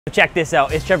Check this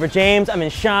out, it's Trevor James. I'm in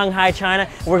Shanghai, China.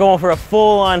 We're going for a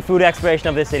full-on food exploration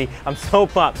of this city. I'm so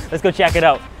pumped. Let's go check it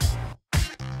out.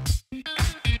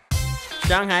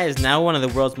 Shanghai is now one of the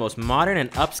world's most modern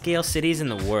and upscale cities in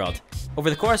the world. Over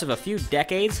the course of a few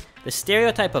decades, the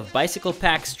stereotype of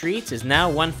bicycle-packed streets is now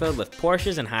one filled with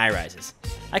Porsches and high-rises.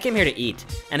 I came here to eat,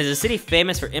 and as a city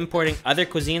famous for importing other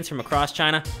cuisines from across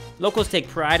China, locals take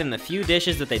pride in the few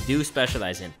dishes that they do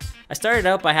specialize in. I started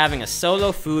out by having a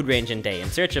solo food ranging day in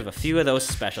search of a few of those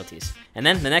specialties. And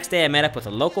then the next day I met up with a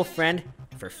local friend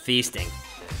for feasting.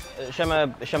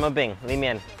 什么饼里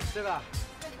面？是吧？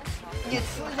你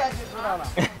吃一下就知道了。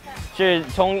是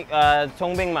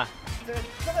葱饼吗？这个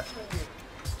葱饼。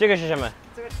这个是什么？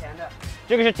这个甜的。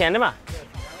这个是甜的嘛？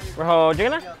然后这个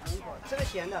呢？这个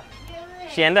咸的。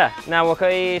咸的，那我可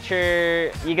以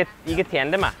吃一个甜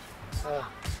的嘛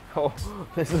？Oh,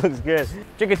 this looks good.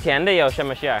 这个甜的有什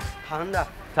么馅儿？糖的。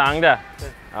糖的。对。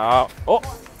好。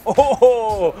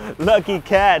Oh, lucky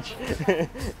catch.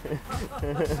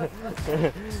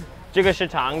 这个是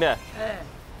糖的。哎。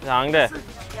糖的。是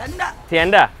甜的。甜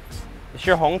的。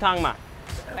是红糖吗？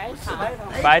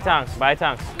白糖。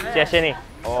谢谢你。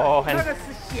哦，很。这个是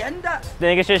咸的。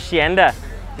那个是咸的，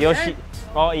有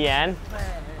盐。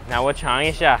那我尝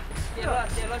一下。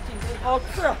好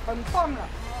吃，很棒啊。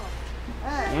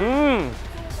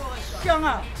 香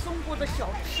啊！中国的小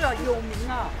吃啊，有名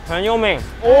啊，很有名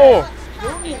哦。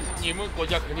有名。你们国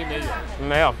家肯定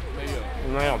没有。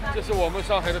没有。这是我们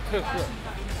上海的特色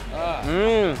啊。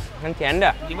很甜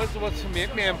的。你们怎么吃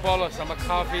面包了？什么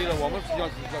咖啡了？我们比较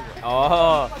吃这个。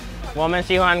哦，我们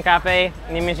喜欢咖啡，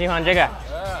你们喜欢这个？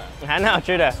很好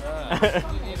吃的。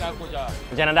你哪国家？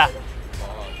加拿大。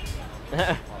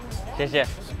谢谢。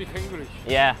Speak English.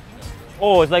 Yeah.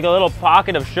 Oh, it's like a little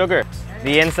pocket of sugar.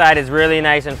 The inside is really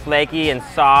nice and flaky and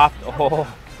soft. Oh,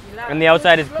 and the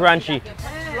outside is crunchy.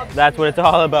 That's what it's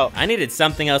all about. I needed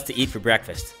something else to eat for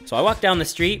breakfast, so I walked down the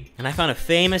street and I found a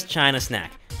famous China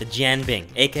snack, the jianbing,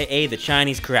 aka the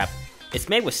Chinese crepe. It's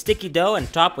made with sticky dough and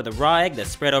topped with a raw egg that's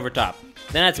spread over top.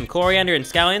 Then add some coriander and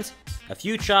scallions, a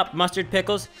few chopped mustard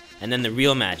pickles, and then the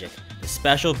real magic, the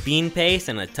special bean paste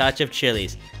and a touch of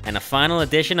chilies, and a final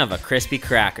addition of a crispy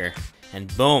cracker. And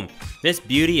boom, this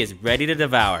beauty is ready to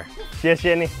devour. 谢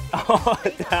谢你. Oh,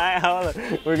 太好了.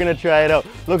 We're gonna try it out.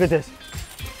 Look at this.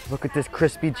 Look at this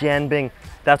crispy jianbing.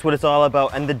 That's what it's all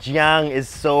about. And the jiang is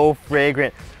so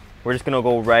fragrant. We're just gonna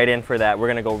go right in for that. We're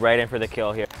gonna go right in for the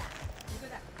kill here.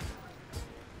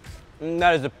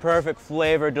 That is the perfect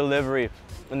flavor delivery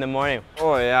in the morning.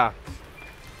 Oh yeah.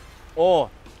 Oh,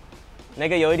 那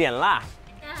个有一点辣.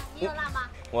 你有辣吗？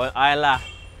我爱辣.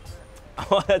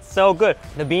 Oh, that's so good.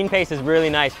 The bean paste is really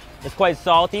nice. It's quite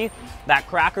salty. That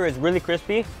cracker is really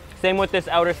crispy. Same with this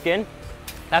outer skin.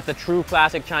 That's a true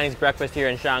classic Chinese breakfast here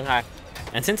in Shanghai.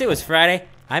 And since it was Friday,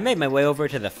 I made my way over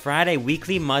to the Friday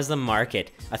weekly Muslim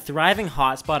market, a thriving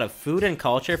hotspot of food and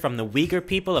culture from the Uyghur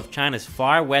people of China's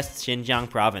far west Xinjiang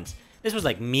province. This was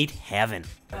like meat heaven.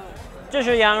 这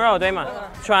是羊肉对吗？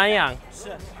川羊。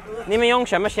是。你们用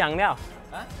什么香料？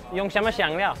 用什么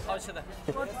香料？好吃的，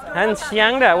很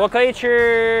香的。我可以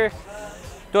吃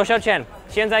多少钱？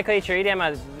现在可以吃一点吗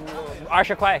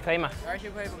？20块可以吗？20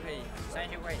块不可以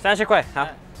，30块。30块，好，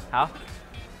好，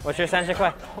我吃30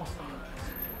块。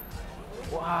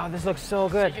Wow, this looks so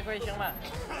good. 30块行吗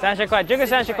？30块，这个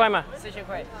30块吗？40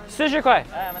块。40块。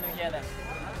哎，蛮多钱的。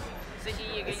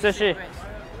40，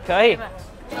可以。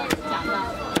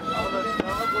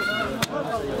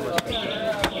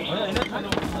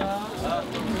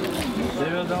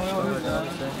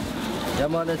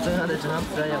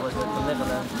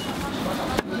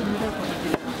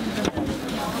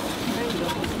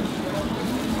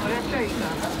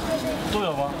 都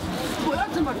有吗？不要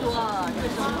这么多，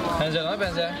看着那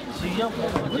边噻。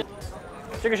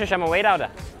这个是什么味道的？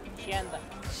咸的。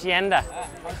咸的。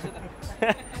好吃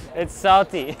的。It's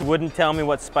salty. It wouldn't tell me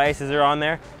what spices are on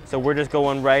there, so we're just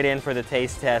going right in for the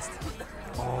taste test.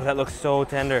 Oh, that looks so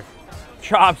tender.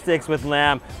 Chopsticks with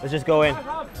lamb. Let's just go in.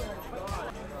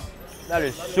 That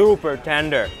is super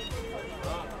tender.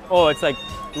 Oh, it's like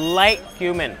light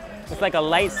cumin. It's like a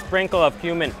light sprinkle of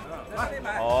cumin.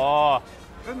 Oh.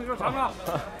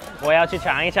 我要去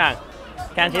尝一尝，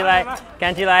看起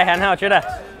来很好吃的。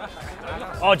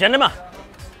哦，真的吗？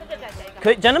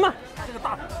可以，真的吗？这个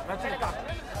大，来这个大，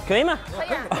可以吗？可以。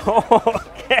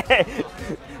OK，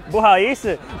 不好意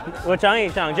思，我尝一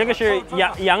尝，这个是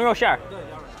羊肉馅儿，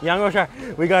羊肉馅儿。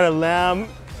We got a lamb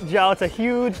jiaozi,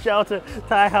 huge jiaozi，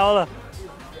 太好了。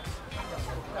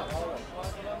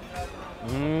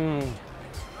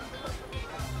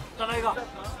再来一个。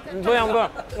不用，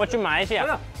我去买一下。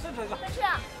再吃一个。是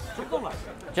啊。足够了。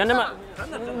真的吗？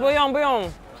不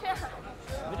用。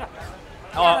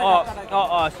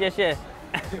哦，谢谢，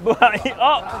不好意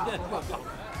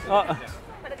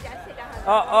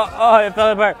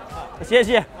思，谢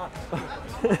谢。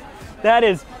That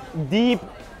is deep,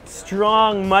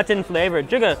 strong mutton flavor.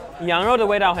 这个羊肉的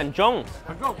味道很重，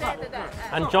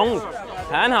很重，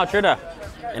很好吃的。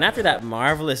And after that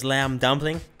marvelous lamb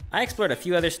dumpling, I explored a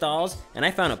few other stalls, and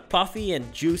I found a puffy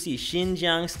and juicy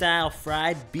Xinjiang-style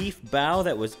fried beef bao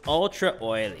that was ultra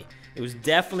oily. It was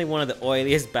definitely one of the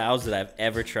oiliest baos that I've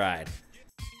ever tried.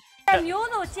 牛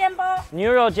肉煎包。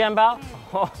牛肉煎包，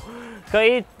可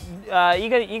以，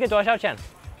一个多少钱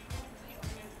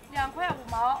2块5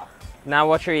毛。那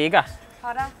我吃一个。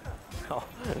好的。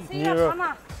吃一牛肉个尝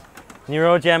尝。牛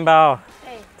肉煎包，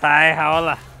对。太好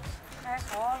了。太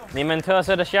好了。你们特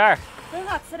色的馅儿。很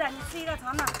好吃的，你吃一个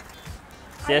尝尝。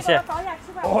谢谢。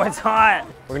Oh, it's hot.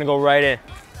 We're gonna go right in.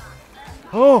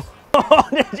 Oh,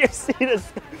 did you see this?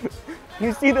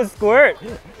 You see the squirt?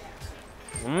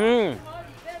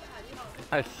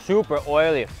 It's super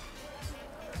oily.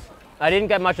 I didn't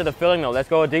get much of the filling though. Let's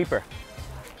go deeper.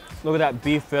 Look at that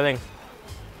beef filling.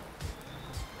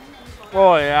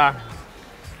 Oh yeah,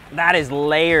 that is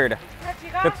layered.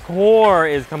 The core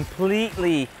is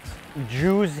completely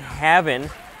juice heaven.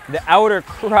 The outer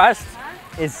crust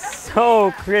is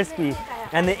so crispy,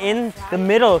 and in the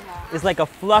middle is like a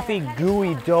fluffy,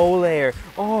 gooey dough layer.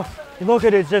 Oh, look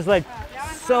at it, it's just like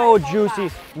so juicy.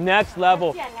 Next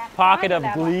level, pocket of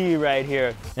glee right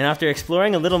here. And after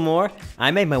exploring a little more,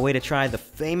 I made my way to try the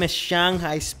famous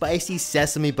Shanghai spicy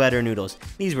sesame butter noodles.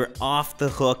 These were off the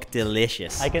hook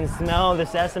delicious. I can smell the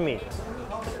sesame.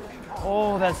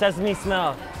 Oh, that sesame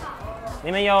smell.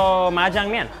 你们有麻酱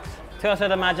面，特色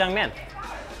的麻酱面。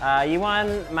一碗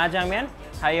麻酱面，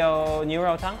还有牛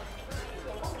肉汤。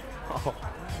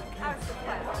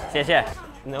谢谢。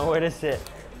Nowhere to sit.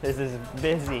 This is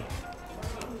busy.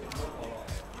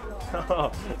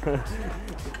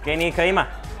 给你可以吗？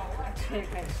可以。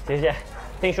谢谢。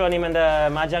听说你们的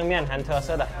麻酱面很特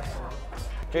色的，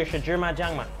这是芝麻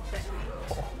酱吗？对。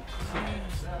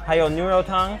还有牛肉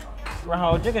汤，然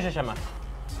后这个是什么？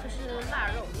这是腊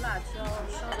肉，辣椒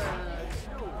烧的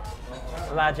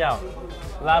肉。辣椒。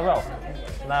腊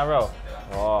肉，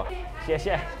哦，谢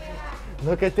谢。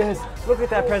Look at this. Look at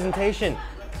that presentation.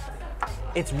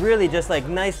 It's really just like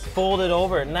nicely folded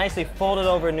over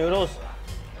noodles.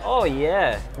 Oh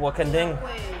yeah. 我肯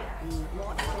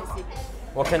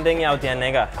定要点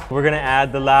那个。We're gonna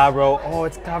add the laro. Oh,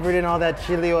 it's covered in all that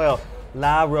chili oil.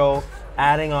 Laro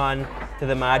adding on to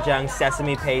the mahjong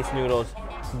sesame paste noodles.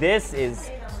 This is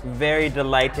very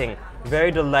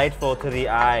delightful to the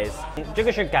eyes. 这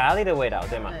个是咖喱的味道，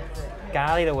对吗？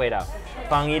咖喱的味道，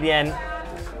放一点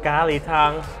咖喱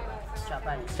汤，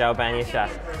搅拌一下，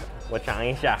我尝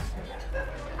一下。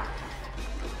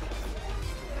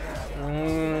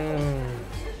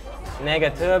那个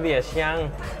特别香。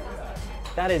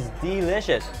That is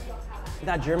delicious.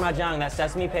 That jjimajang, that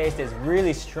sesame paste is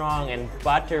really strong and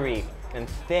buttery and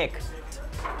thick.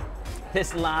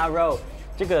 This 腊肉，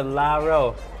这个腊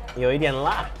肉有一点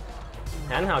辣，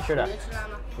很好吃的。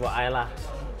我爱辣。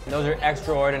Those are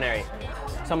extraordinary.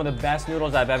 Some of the best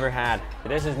noodles I've ever had.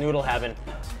 This is noodle heaven.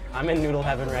 I'm in noodle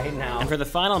heaven right now. And for the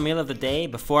final meal of the day,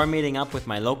 before meeting up with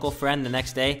my local friend the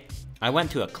next day, I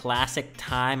went to a classic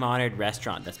time-honored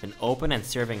restaurant that's been open and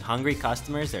serving hungry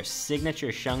customers their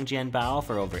signature shengjianbao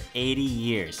for over 80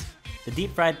 years. The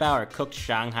deep-fried bao are cooked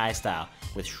Shanghai style,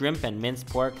 with shrimp and minced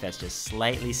pork that's just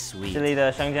slightly sweet. 这里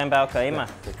的shengjianbao可以吗？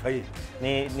可以。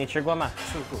你吃过吗？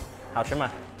吃过。好吃吗？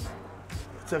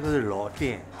这个是老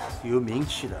店，有名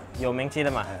气的。有名气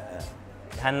的吗？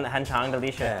很长的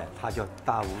历史。它叫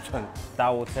大吴村。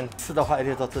大吴村。吃的话一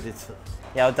定要到这里吃。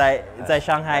要在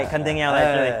上海肯定要来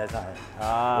这里。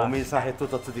啊，我们上海都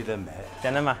到这里来买。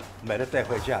真的吗？买了带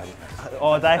回家。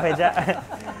哦，带回家。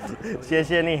谢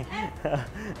谢你。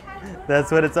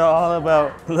That's what it's all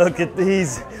about. Look at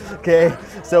these. Okay,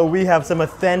 so we have some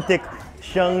authentic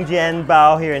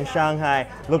shengjianbao here in Shanghai.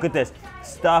 Look at this,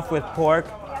 stuffed with pork.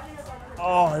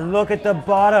 Oh, look at the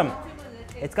bottom.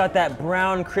 It's got that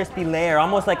brown crispy layer,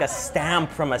 almost like a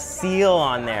stamp from a seal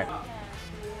on there.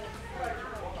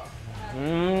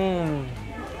 Mmm.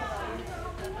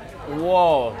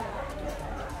 Whoa.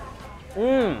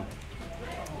 Mmm.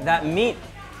 That meat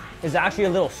is actually a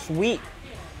little sweet,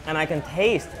 and I can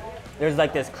taste there's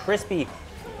like this crispy,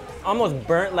 almost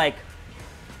burnt like,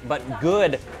 but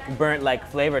good burnt like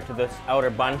flavor to this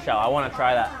outer bun shell. I want to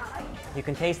try that. You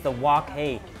can taste the wok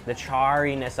hei, the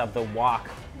charriness of the wok,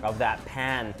 of that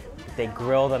pan they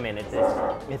grill them in.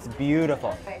 It's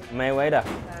beautiful. 美味的。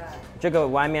这个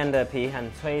外面的皮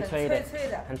很脆脆的，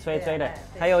很脆脆的，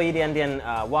还有一点点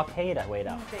wok hei 的味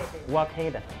道。wok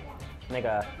hei 的。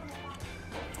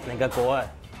那个锅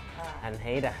很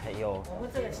黑的，有。我们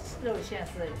这个肉馅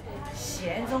是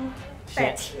咸中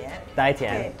带甜。带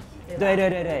甜。对，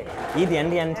一点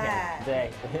点甜，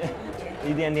对，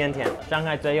一点点甜。上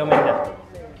海最有名的，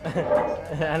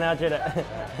很好吃的。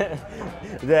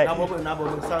对。拿我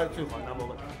们烧最好，拿我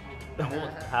们。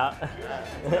好。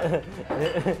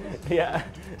呀，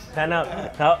看到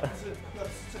好。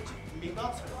明汤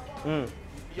菜。嗯。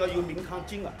要有明汤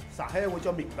筋啊，上海话叫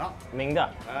明汤。明的。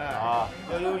哎。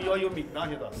要有明汤，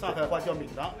晓得？上海话叫明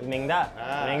汤。明的。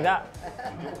明的。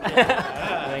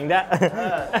明的。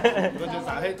这就是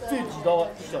上海最地道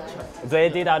的小吃。最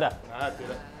地道的。啊，对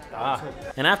了。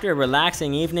And after a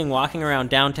relaxing evening walking around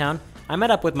downtown, I met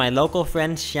up with my local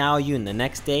friend Xiaoyun the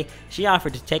next day. She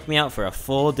offered to take me out for a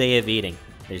full day of eating.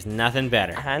 There's nothing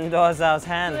better. 很多早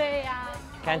餐。对呀。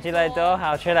看起来都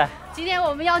好吃的。今天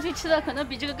我们要去吃的可能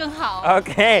比这个更好。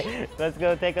Okay, let's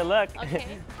go take a look. OK，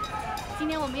 今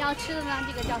天我们要吃的呢，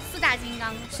这个叫四大金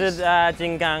刚。四大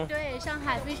金刚。对，上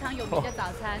海非常有名的早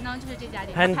餐呢，就是这家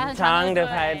店。很长的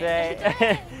排队。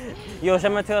有什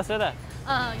么特色的？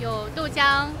有豆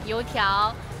浆、油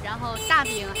条，然后大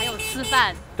饼，还有粢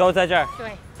饭。都在这儿。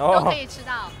对，都可以吃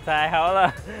到。太好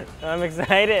了 ，I'm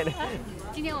excited.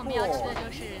 今天我们要吃的就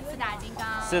是四大金刚。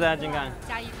四大金刚。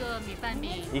加一个米饭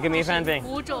饼。一个米饭饼。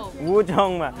5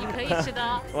种嘛。你可以吃的。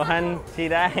我很期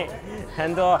待，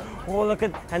很多。哦 ，look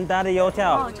at 很大的油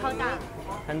条。哦，超大。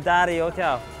很大的油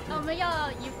条。那我们要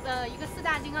一个四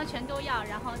大金刚全都要，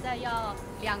然后再要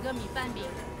2个米饭饼。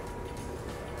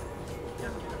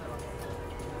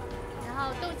然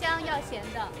后豆浆要咸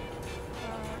的。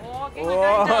Oh,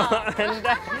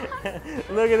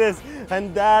 look at this,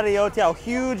 handari youtiao,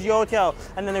 huge youtiao,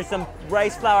 and then there's some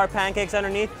rice flour pancakes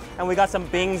underneath, and we got some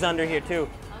bings under here too.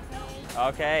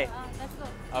 Okay. Let's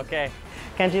go. Okay.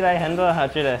 看起来很多好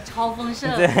吃的。超丰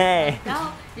盛。对。然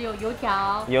后有油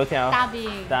条。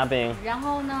大饼。然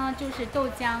后呢，就是豆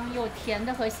浆，有甜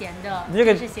的和咸的。这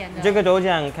个是咸的。这个豆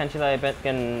浆看起来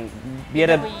跟别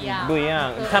的不一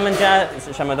样。他们加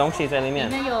什么东西在里面？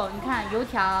里面有，你看油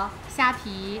条、虾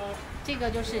皮。这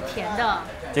个就是甜的，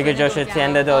这个就是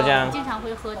甜的豆浆，经常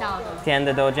会喝到的。甜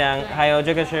的豆浆，还有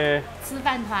这个是粢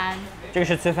饭团。这个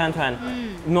是粢饭团，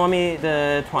糯米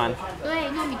的团。对，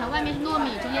糯米团，外面是糯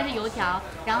米，中间是油条，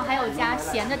然后还有加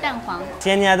咸的蛋黄。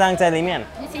咸鸭蛋在里面。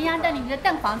咸鸭蛋里面的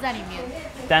蛋黄在里面。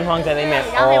蛋黄在里面。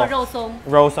然后还有肉松。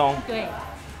肉松。对。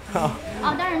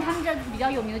当然他们这比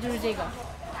较有名的就是这个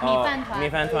米饭团。米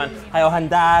饭团，还有很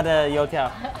大的油条。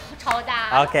超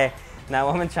大。OK， 那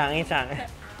我们尝一尝。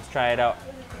Try it out.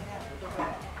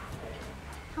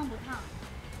 烫不烫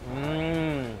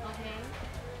？OK.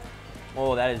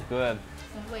 Oh, that is good.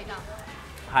 什么味道？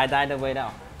海带的味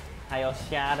道，还有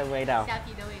虾的味道，虾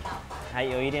皮的味道，还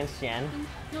有一点咸。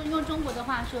用中国的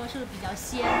话说，是不是比较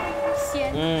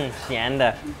鲜？咸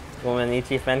的。我们一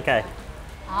起分开。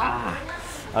好。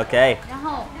OK。然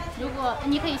后，如果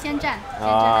你可以先蘸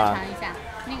尝一下，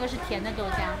那个是甜的豆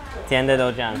浆。甜的豆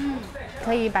浆。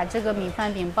可以把这个米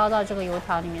饭饼包到这个油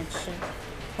条里面吃，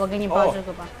我给你包这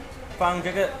个吧。放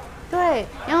这个。对，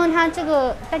然后它这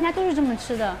个大家都是这么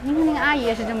吃的，你看那个阿姨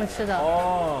也是这么吃的。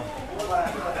哦。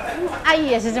阿姨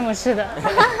也是这么吃的。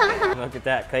Look at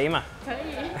that， 可以吗？可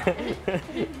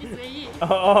以，你随意。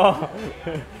Oh,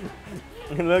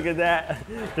 look at that!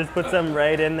 Just put some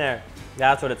right in there.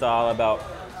 That's what it's all about.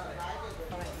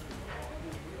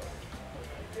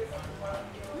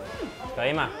 可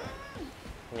以吗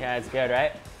？Yeah, it's good,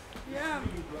 right? Yeah.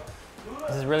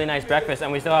 This is really nice breakfast,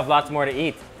 and we still have lots more to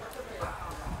eat.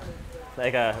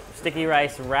 Like a sticky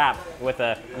rice wrap with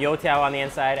a youtiao on the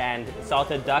inside and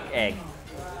salted duck egg.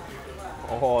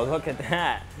 Oh, look at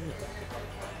that.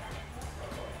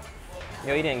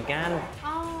 有一点干，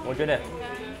我觉得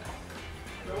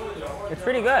it's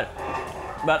pretty good.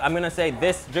 But I'm gonna say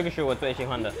this 这个是我最喜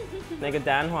欢的，那个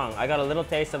蛋黄 I got a little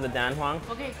taste of the 蛋黄。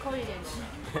我可以抠一点吃。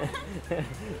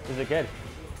Is it good?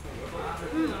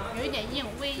 有一点硬，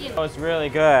微硬。Oh, it's really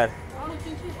good.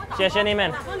 谢谢你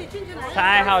们，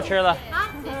太好吃了。好，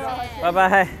谢谢。拜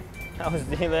拜。That was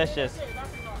delicious.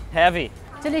 Heavy.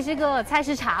 这里是个菜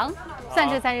市场，算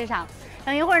是菜市场。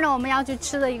等一会儿呢，我们要去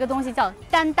吃的一个东西叫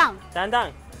担当。担当。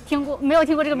没有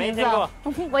听过这个名字？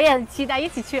我也很期待，一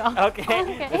起去啊。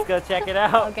OK，let's go check it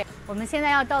out. OK， 我们现在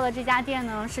要到的这家店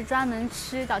呢，是专门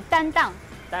吃的担当。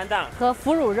担当和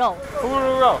腐乳肉，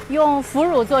用腐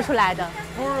乳做出来的。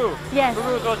腐乳 ，yes， 腐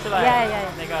乳做出来的，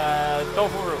那个豆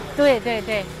腐乳。对对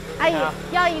对，阿姨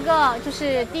要一个，就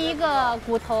是第一个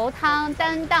骨头汤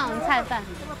担当菜饭。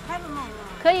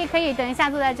可以可以，等一下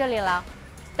坐在这里了。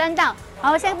担当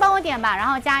好，先帮我点吧，然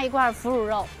后加一块腐乳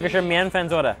肉。这是面粉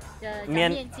做的，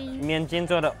面筋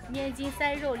做的。面筋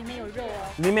塞肉，里面有肉哦。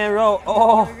里面肉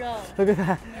哦。有肉。Look at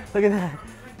that! Look at that!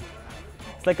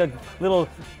 It's like a little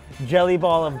jelly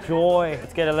ball of joy.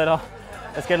 Let's get a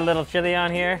little chili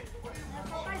on here.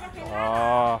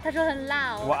 哦。他说很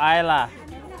辣哦。我爱辣。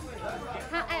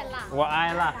他爱辣。我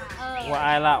爱辣。我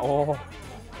爱辣哦。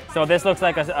So this looks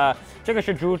like a 这个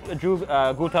是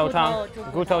骨头汤.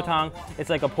 It's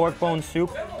like a pork bone soup,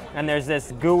 and there's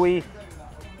this gooey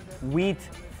wheat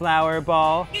flour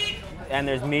ball, and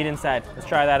there's meat inside. Let's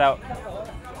try that out.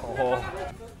 Oh.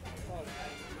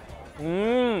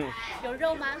 有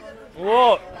肉吗？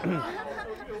哦。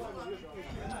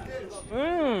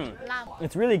辣。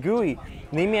It's really gooey.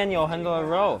 里面有很多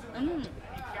肉。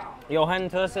有很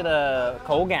特色的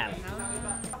口感。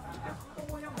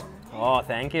Oh,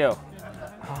 thank you.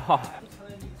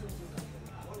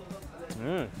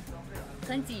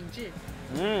 很紧致。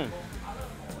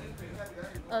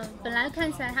本来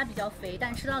看起来它比较肥，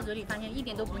但吃到嘴里发现一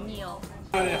点都不腻哦。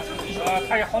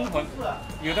它有红粉，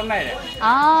有的卖的。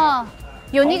哦，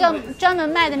有那个专门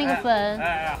卖的那个粉。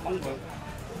红粉，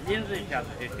腌制一下子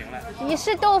就行了。你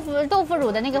是豆腐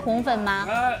乳的那个红粉吗？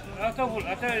豆腐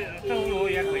乳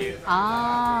也可以。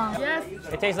哦。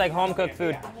It tastes like home cooked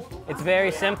food. It's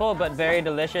very simple but very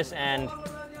delicious and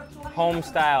home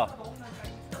style.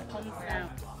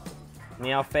 你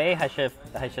要肥还是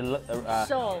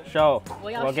瘦？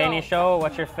我给你瘦。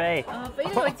What's your 肥？肥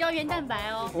是有胶原蛋白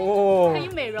哦，可以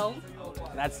美容。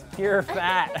That's pure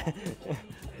fat.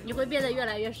 你会变得越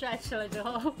来越帅，吃了之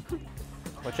后。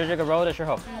我吃这个肉的时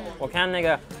候，我看那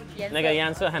个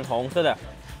颜色很红色的，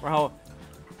然后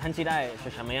很期待是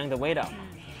什么样的味道。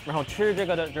然后吃这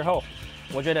个的之后，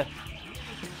我觉得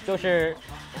就是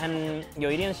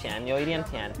有一点咸，有一点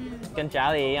甜，跟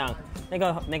家里一样。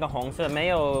那个红色没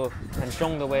有很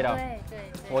重的味道，对。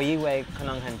我以为可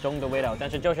能很重的味道，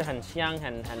但是就是很香、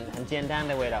很简单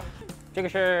的味道。这个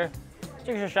是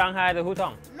上海的胡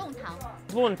同。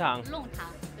弄堂，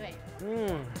对。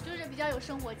就是比较有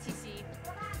生活气息。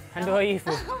很多衣服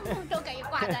都可以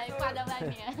挂在外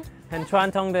面。很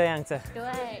传统的样子。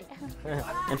对。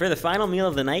And for the final meal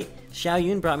of the night,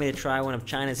 Xiaoyun brought me to try one of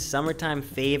China's summertime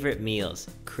favorite meals,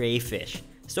 crayfish.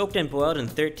 Soaked and boiled in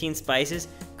 13 spices,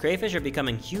 crayfish are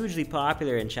becoming hugely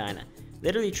popular in China.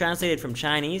 Literally translated from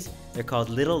Chinese, they're called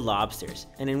little lobsters.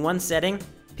 And in one setting,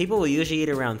 people will usually eat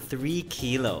around 3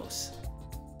 kilos.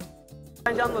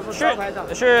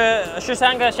 是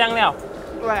3个香料。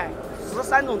对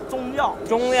，13种中药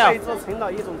配制成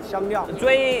的一种香料。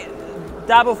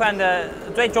大部分的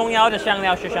最重要的香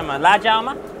料是什么？辣椒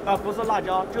吗？不是辣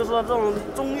椒，就是这种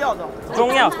中药的。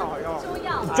中药。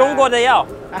中国的药。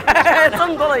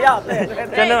中国的药，对。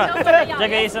真的吗？这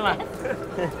个意思吗？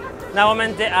那我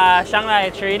们上来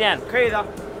吃一点。可以的。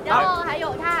然后它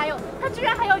居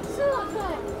然还有这个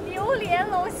榴莲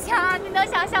龙虾，你能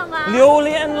想象吗？榴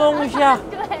莲龙虾。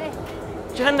对。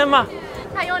真的吗？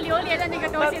它用榴莲的那个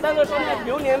东西。但是现在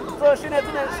榴莲，现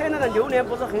在的榴莲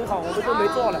不是很好，我们就没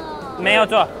做了。没有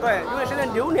做。对，因为现在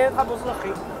榴莲它不是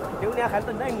榴莲还是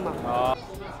嫩嘛。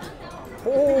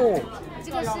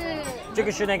这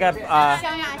个是那个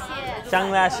香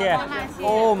辣蟹。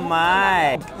Oh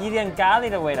my， 一点咖喱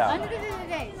的味道。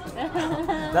对。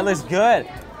That looks good。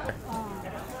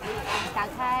打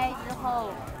开之后，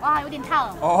哇，有點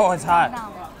燙。Oh, it's hot.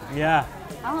 Yeah.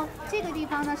 然後這個地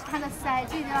方呢是它的腮，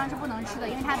這個地方是不能吃的，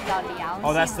因為它比較涼。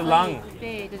Oh, that's the lung.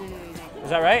 對。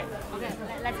Is that right? Okay,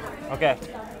 let's. Okay.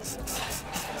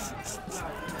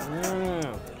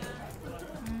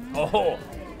 Oh,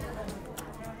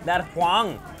 that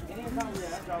huang.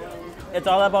 It's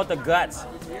all about the guts.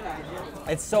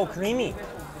 It's so creamy.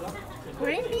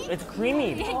 Creamy? It's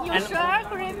creamy. You sure?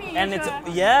 Creamy? And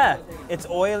it's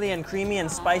oily and creamy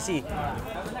and spicy.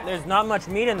 There's not much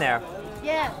meat in there.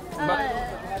 Yeah,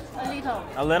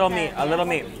 a little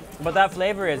meat. But that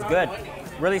flavor is good.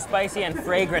 Really spicy and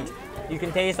fragrant. You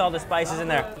can taste all the spices in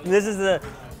there. This is the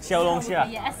xiaolongbao.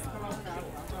 Yes.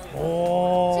 这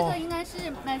个应该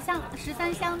是像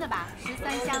13香的吧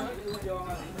？13香。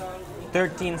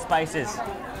13 spices.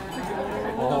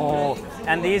 Oh,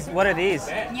 and these, what are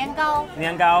these? 年糕。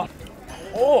年糕。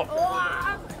Oh.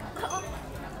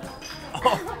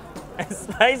 Oh, it's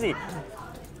spicy.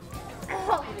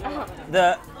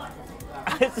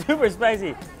 It's super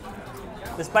spicy.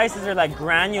 The spices are like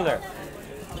granular.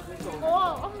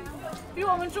 哦，比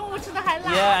我们中午吃的还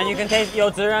辣。Yeah, and you can taste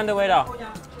有孜然的味道。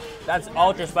That's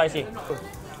ultra spicy.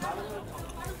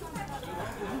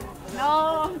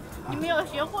 No, 你没有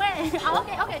学会。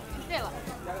OK， 对了。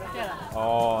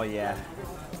Oh yeah.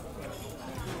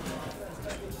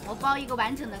 我包一个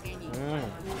完整的给你。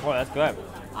Oh, that's good.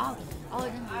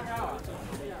 真的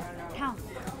烫。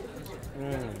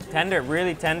Tender,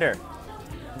 really tender.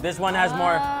 This one has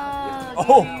more.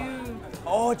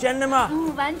 真的吗？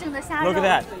完整的虾肉。Look at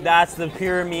that. That's the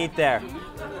pure meat there.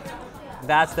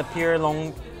 That's the pure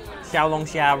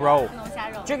xiaolongbao肉。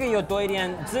这个有多一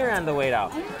点自然的味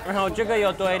道，然后这个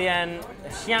有多一点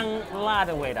香辣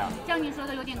的味道。像你说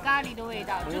的有点咖喱的味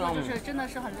道，这个就是真的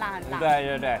是很辣很辣。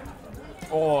对。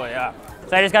Oh yeah.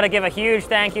 So I just got to give a huge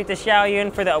thank you to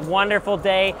Xiaoyun for the wonderful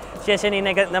day. 谢谢你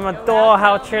那个那么多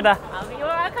好吃的。You're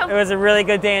welcome. It was a really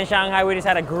good day in Shanghai. We just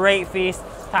had a great feast.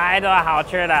 太多好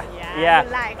吃的。Yeah,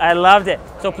 I loved it.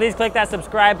 So please click that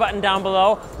subscribe button down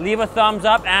below. Leave a thumbs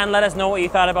up and let us know what you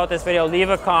thought about this video. Leave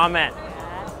a comment.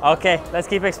 Okay, let's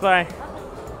keep exploring.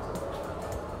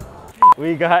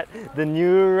 We got the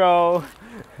new row.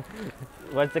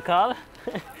 What's it called?